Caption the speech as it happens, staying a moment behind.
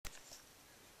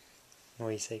What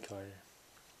do you say, Carter?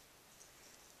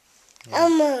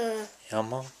 Elmo.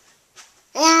 Elmo?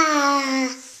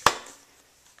 Yeah.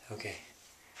 Okay.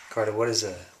 Carter, what does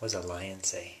a lion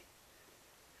say?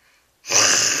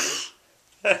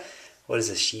 What does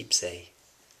a sheep say?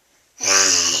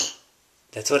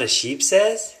 That's what a sheep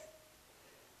says?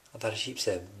 I thought a sheep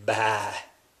said bah.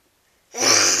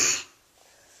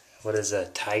 What does a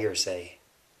tiger say?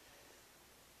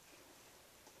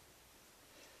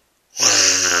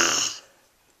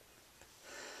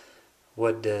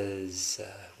 What does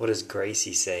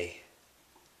Gracie say?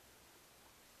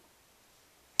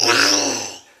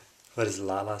 What does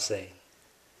Lala say?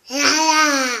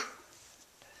 La.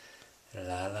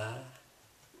 Lala.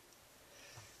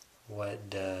 What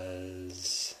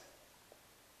does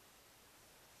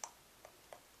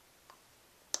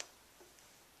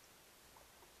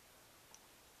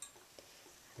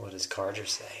Carter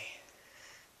say?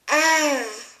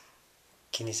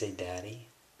 Can you say daddy?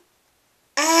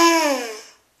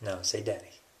 No, say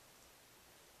daddy.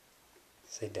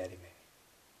 Say daddy,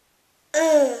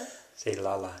 baby. Say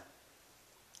Lala.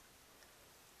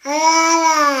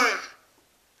 La.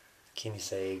 Can you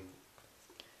say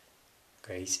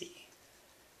Gracie?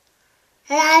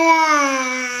 La.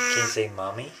 Can you say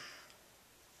mommy?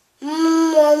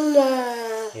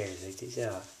 Mama. Here, take these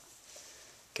out.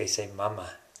 Okay, say mama.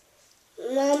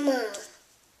 Mama.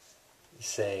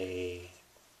 Say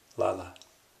Lala.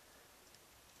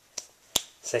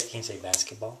 Can you say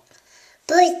basketball?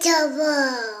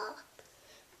 Basketball.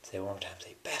 Say it one more time.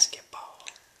 Say basketball.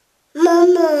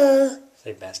 Mama.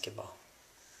 Say basketball.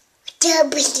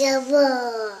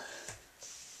 Basketball.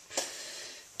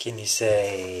 Can you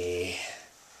say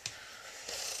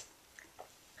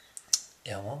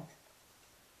Elmo?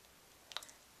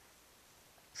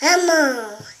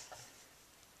 Elmo.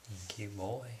 Cute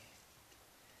boy.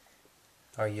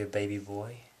 Are you a baby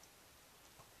boy?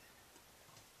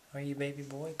 Are you a baby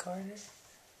boy, Carter?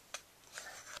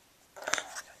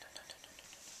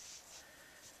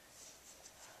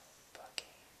 Bucky.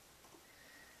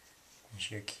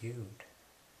 You're cute.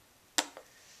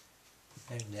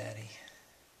 There's Daddy.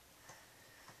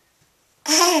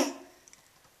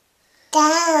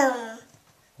 Down.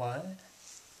 What?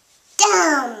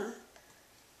 Down.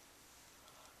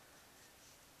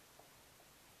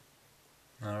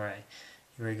 Alright.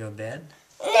 You ready to go to bed?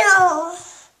 No.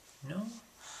 No?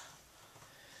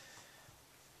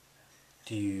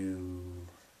 Do you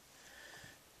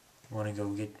want to go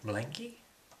get Blanky?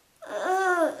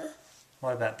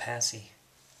 What about Passy?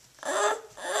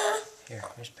 Here,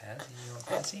 here's Passy. You want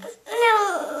Passy?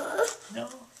 No. No?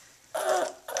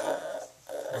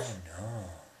 Oh no.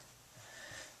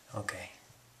 Okay.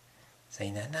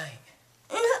 Say night night.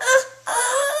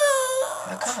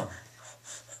 How come?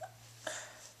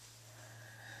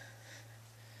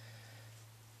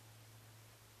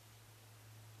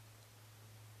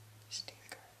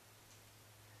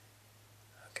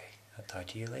 Okay, I'll talk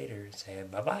to you later. Say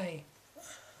bye-bye.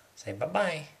 Say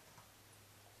bye-bye.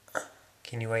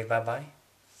 Can you wave bye-bye?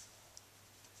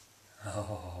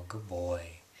 Oh, good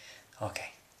boy.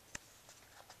 Okay.